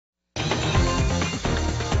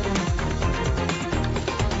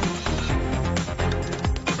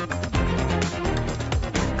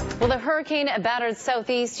Well, the hurricane-battered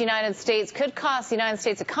southeast United States could cost the United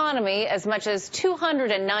States economy as much as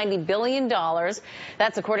 $290 billion.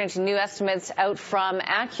 That's according to new estimates out from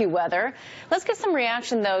AccuWeather. Let's get some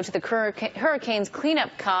reaction, though, to the hurricane's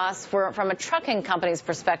cleanup costs from a trucking company's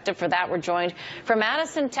perspective. For that, we're joined from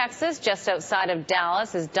Addison, Texas, just outside of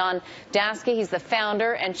Dallas, is Don Daseke. He's the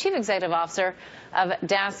founder and chief executive officer of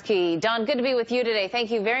Daseke. Don, good to be with you today.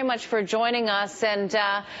 Thank you very much for joining us. And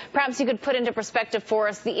perhaps you could put into perspective for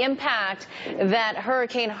us the impact that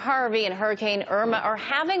Hurricane Harvey and Hurricane Irma are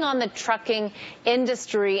having on the trucking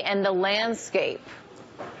industry and the landscape.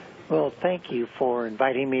 Well, thank you for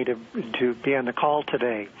inviting me to be on the call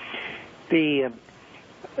today. The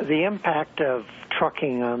impact of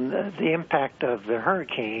trucking on the impact of the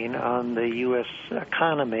hurricane on the U.S.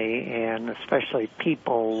 economy, and especially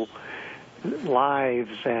people,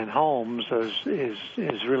 lives and homes, is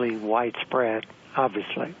really widespread.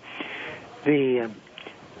 Obviously,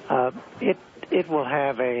 it will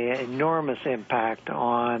have an enormous impact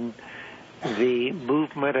on the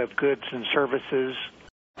movement of goods and services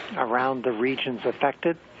around the regions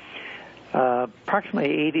affected.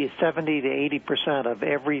 Approximately 70 to 80% of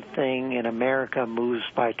everything in America moves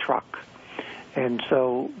by truck, and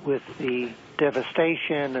so with the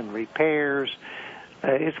devastation and repairs,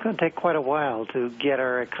 it's going to take quite a while to get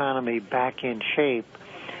our economy back in shape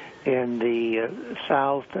in the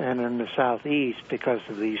south and in the southeast because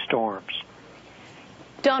of these storms.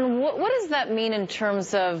 Don, what does that mean in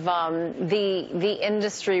terms of the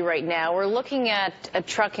industry right now? We're looking at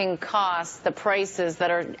trucking costs, the prices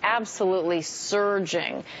that are absolutely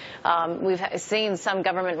surging. We've seen some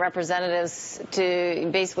government representatives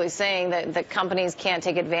basically saying that companies can't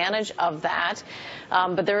take advantage of that.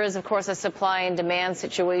 But there is, of course, a supply and demand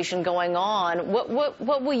situation going on.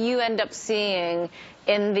 What will you end up seeing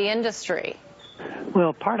in the industry?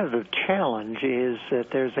 Well, part of the challenge is that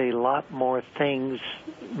there's a lot more things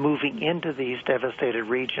moving into these devastated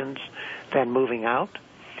regions than moving out.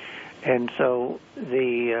 And so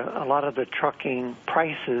a lot of the trucking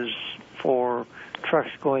prices for trucks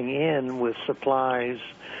going in with supplies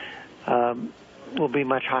will be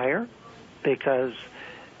much higher because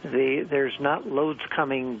there's not loads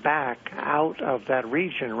coming back out of that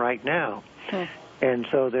region right now. And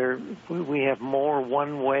so we have more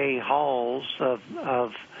one-way hauls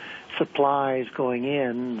of supplies going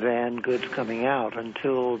in than goods coming out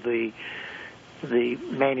until the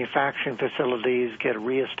manufacturing facilities get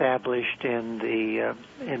reestablished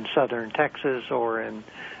in southern Texas or in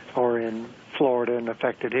Florida and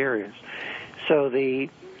affected areas. So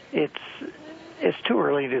it's too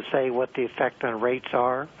early to say what the effect on rates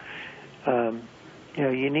are.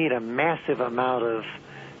 You need a massive amount of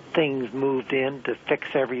things moved in to fix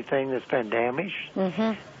everything that's been damaged,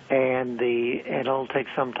 and it'll take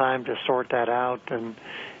some time to sort that out.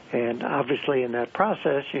 And obviously, in that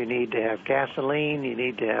process, you need to have gasoline, you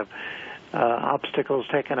need to have obstacles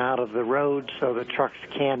taken out of the road so the trucks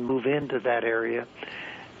can move into that area,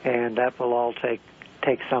 and that will all take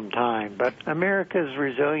some time. But America's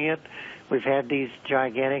resilient. We've had these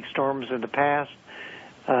gigantic storms in the past.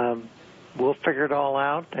 We'll figure it all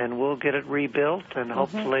out, and we'll get it rebuilt, and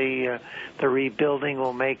hopefully the rebuilding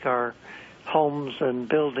will make our homes and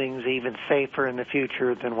buildings even safer in the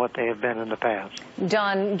future than what they have been in the past.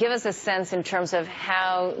 Don, give us a sense in terms of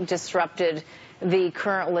how disrupted the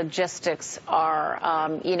current logistics are.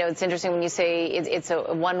 It's interesting when you say it's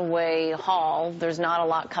a one-way haul. There's not a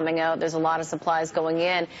lot coming out. There's a lot of supplies going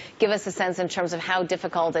in. Give us a sense in terms of how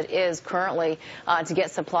difficult it is currently to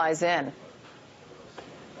get supplies in.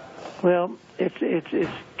 Well, it's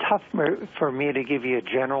tough for me to give you a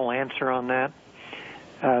general answer on that.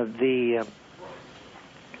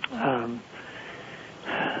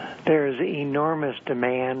 There's enormous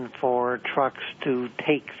demand for trucks to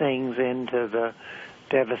take things into the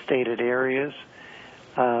devastated areas,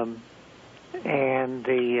 and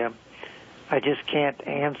I just can't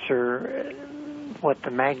answer what the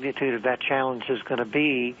magnitude of that challenge is going to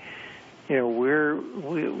be.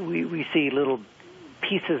 We see little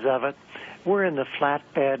pieces of it. We're in the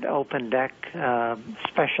flatbed, open deck,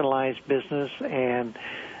 specialized business, and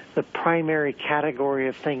the primary category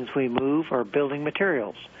of things we move are building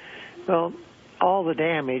materials. Well, all the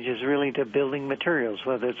damage is really to building materials,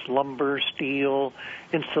 whether it's lumber, steel,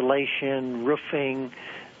 insulation, roofing,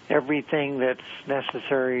 everything that's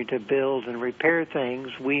necessary to build and repair things,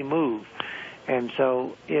 we move. And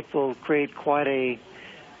so it will create quite a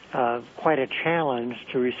challenge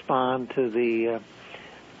to respond to the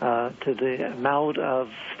amount of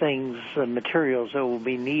things, materials that will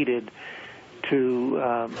be needed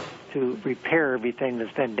to repair everything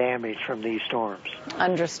that's been damaged from these storms.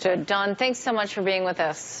 Understood. Don, thanks so much for being with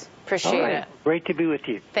us. Appreciate it. Great to be with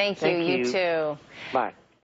you. Thank you. You too. Bye.